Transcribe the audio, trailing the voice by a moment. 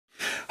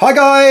Hi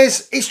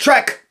guys, it's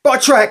track by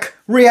track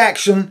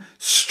reaction,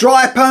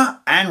 Stryper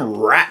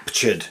and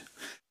Raptured.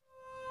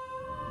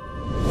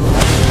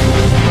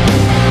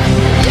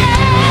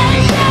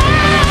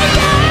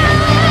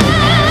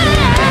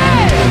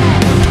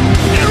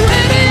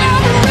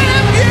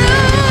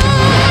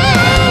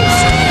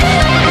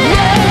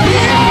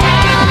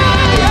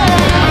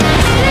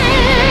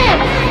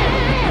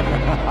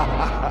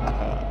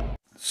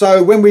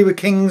 So when we were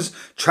kings,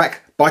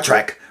 track by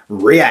track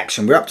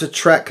reaction. We're up to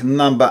track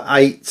number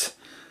 8.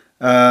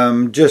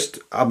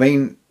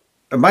 Amazing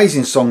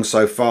song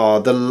so far.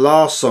 The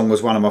last song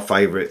was one of my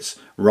favourites,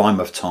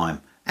 Rhyme of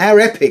Time. How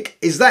epic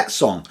is that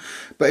song?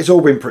 But it's all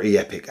been pretty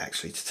epic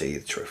actually, to tell you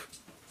the truth.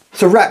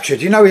 So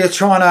Raptured, you know, you're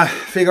trying to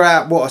figure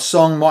out what a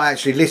song might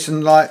actually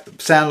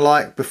sound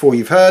like before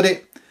you've heard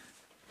it.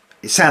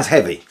 It sounds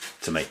heavy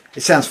to me.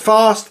 It sounds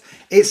fast,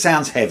 it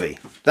sounds heavy.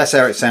 That's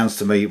how it sounds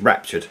to me,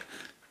 Raptured.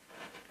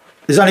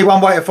 There's only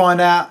one way to find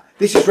out.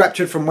 This is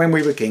Raptured from When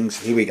We Were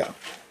Kings. Here we go.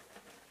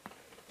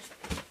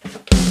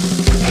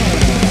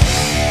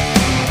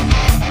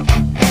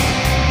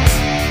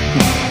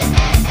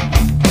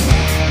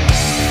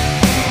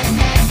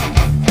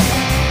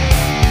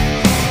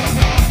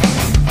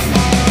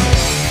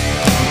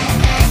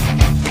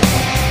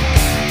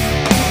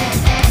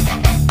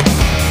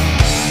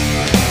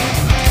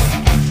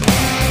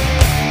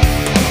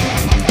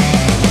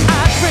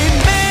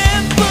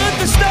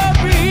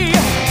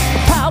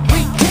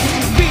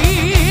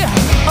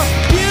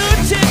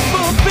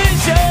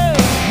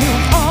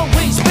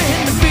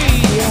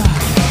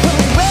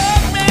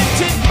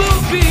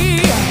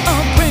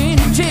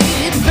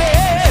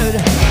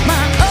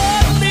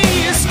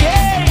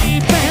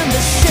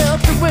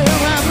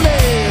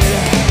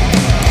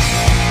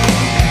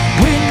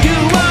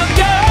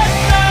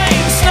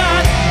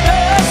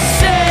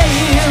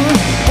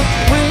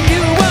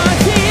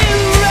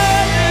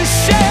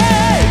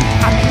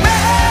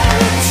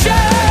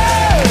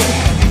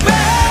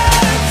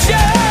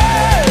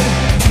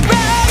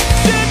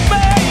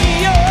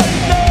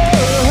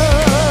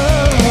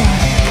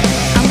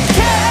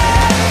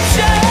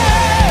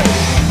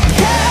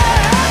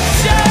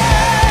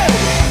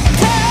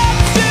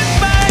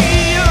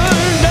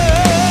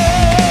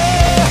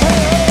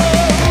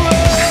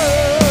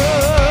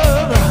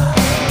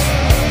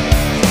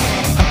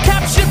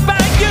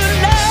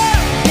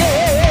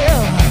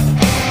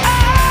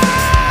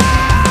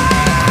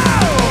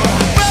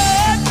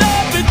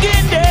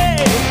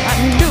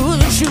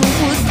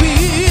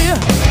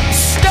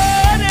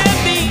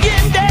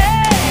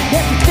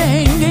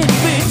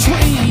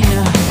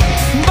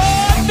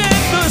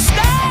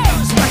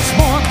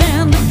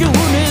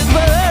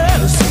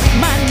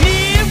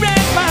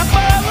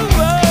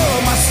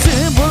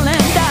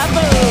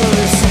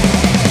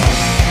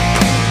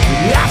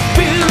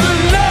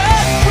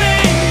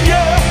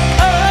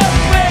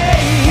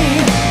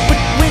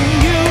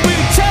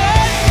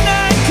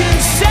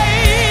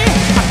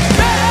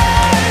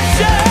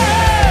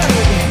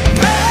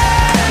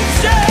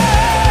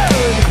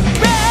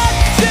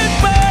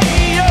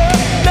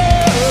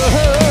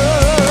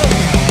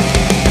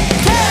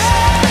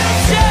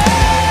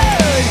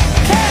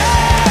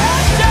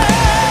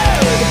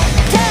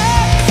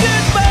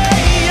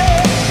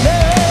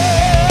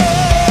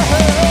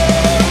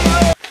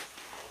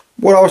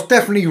 Well, I was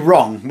definitely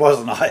wrong,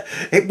 wasn't I?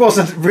 It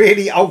wasn't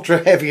really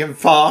ultra heavy and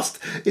fast.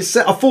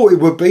 I thought it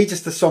would be,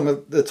 just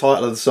the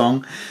title of the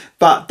song,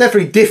 but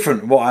definitely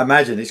different what I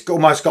imagined. It's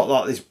almost got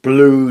like this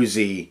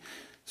bluesy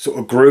sort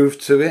of groove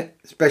to it,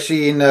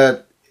 especially in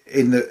the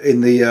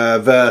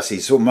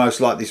verses. Almost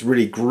like this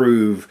really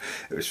groove.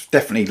 It was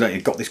definitely like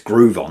it got this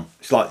groove on.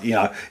 It's like, you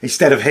know,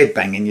 instead of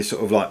headbanging, you're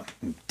sort of like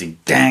ding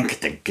dang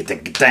ding ding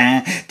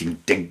dang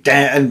ding ding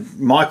dang, and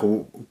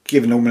Michael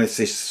giving almost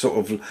this sort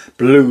of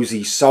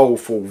bluesy,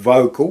 soulful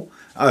vocal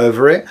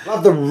over it.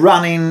 Love the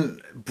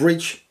running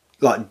bridge,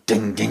 like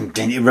ding ding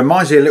ding. It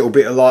reminds me a little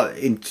bit of like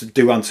into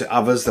Do Unto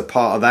Others, the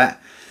part of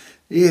that.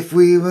 If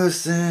we were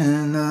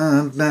stand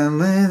up,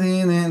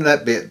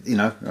 that bit, you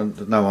know,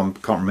 no, I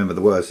can't remember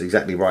the words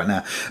exactly right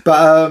now,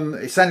 but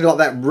it sounded like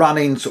that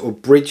running sort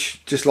of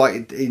bridge, just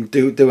like in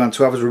Do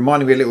Unto Others,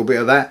 reminding me a little bit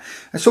of that.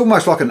 It's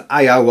almost like an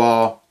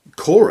AOR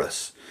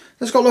chorus.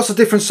 It's got lots of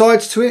different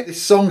sides to it.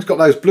 This song's got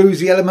those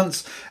bluesy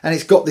elements, and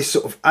it's got this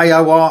sort of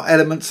AOR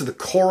elements to the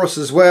chorus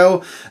as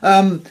well.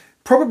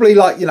 Probably,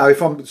 like, you know,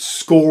 if I'm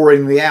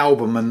scoring the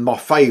album and my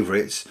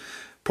favourites,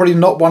 probably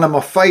not one of my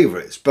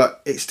favourites,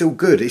 but it's still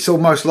good. It's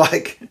almost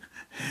like,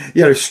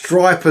 you know,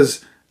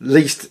 Stryper's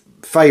least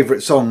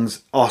favourite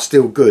songs are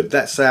still good.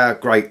 That's how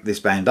great this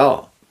band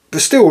are.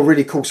 But still a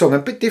really cool song, a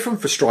bit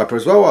different for Stryper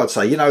as well, I'd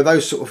say. You know,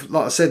 those sort of,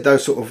 like I said,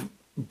 those sort of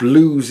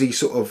bluesy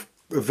sort of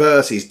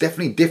verses,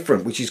 definitely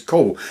different, which is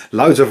cool.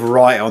 Loads of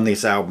variety on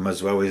this album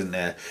as well, isn't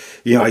there?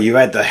 You know, you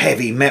had the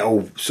heavy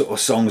metal sort of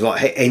songs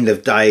like End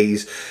of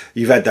Days.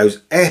 You've had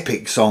those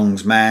epic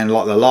songs, man,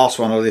 like the last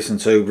one I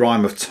listened to,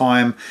 Rhyme of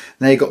Time.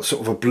 Now you got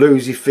sort of a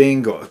bluesy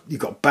thing, you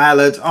got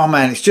ballad. Oh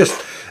man, it's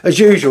just as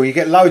usual, you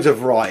get loads of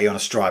variety on a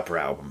Stryper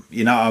album.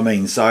 You know what I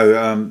mean?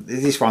 So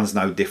this one's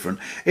no different.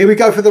 Here we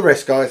go for the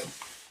rest, guys.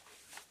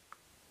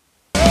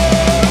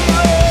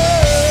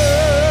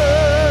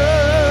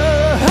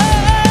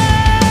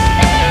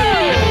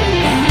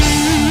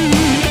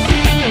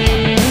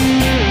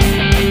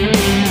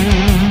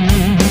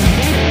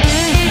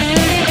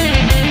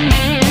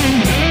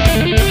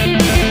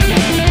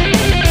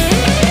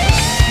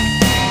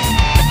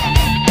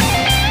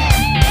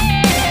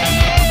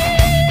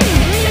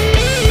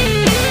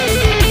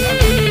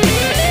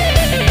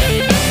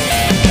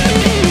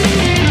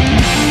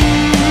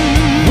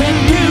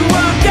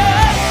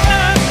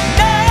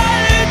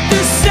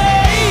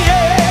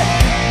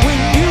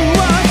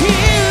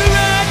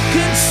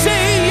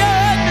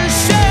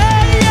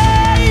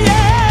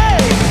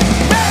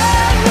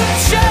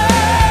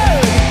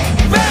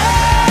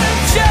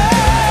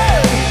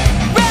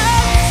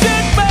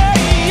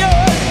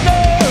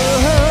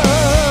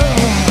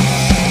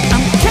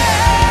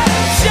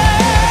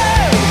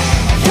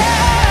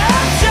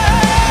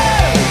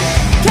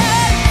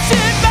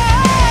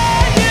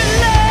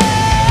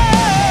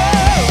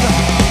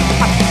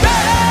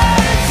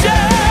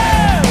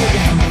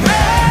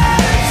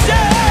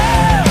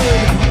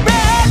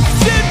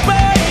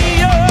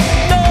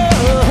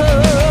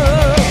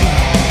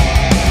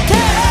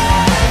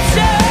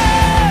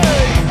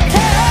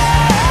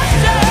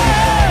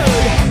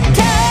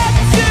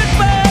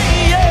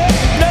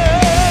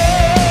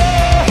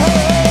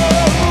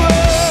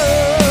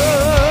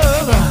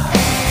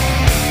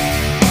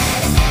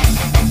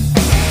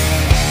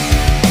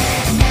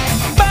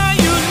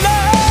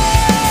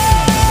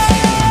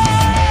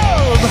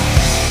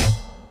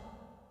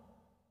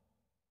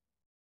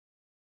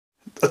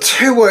 I'll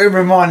tell you what it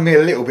reminded me a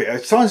little bit.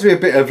 It reminds me a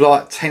bit of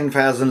like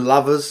 10,000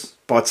 Lovers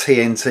by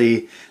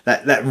TNT.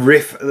 That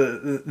riff,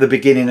 the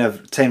beginning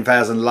of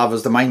 10,000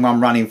 Lovers, the main one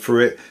running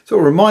through it,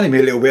 sort of reminded me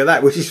a little bit of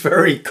that, which is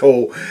very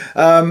cool.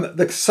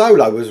 The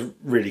solo was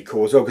really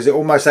cool as well, because it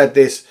almost had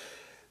this,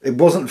 it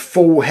wasn't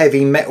full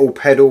heavy metal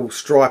pedal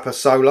Stryper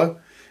solo.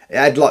 It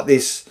had like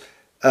this,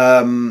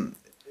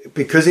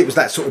 because it was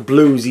that sort of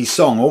bluesy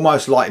song,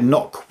 almost like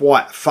not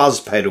quite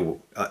fuzz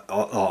pedal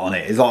on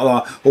it. It's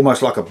like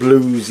almost like a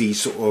bluesy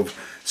sort of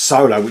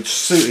solo, which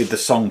suited the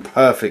song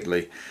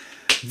perfectly.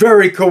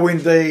 Very cool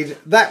indeed.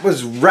 That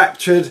was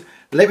Raptured.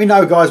 Let me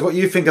know, guys, what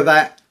you think of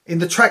that in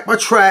the track by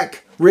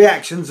track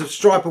reactions of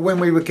Stryper When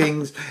We Were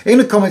Kings in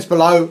the comments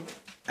below,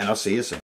 and I'll see you soon.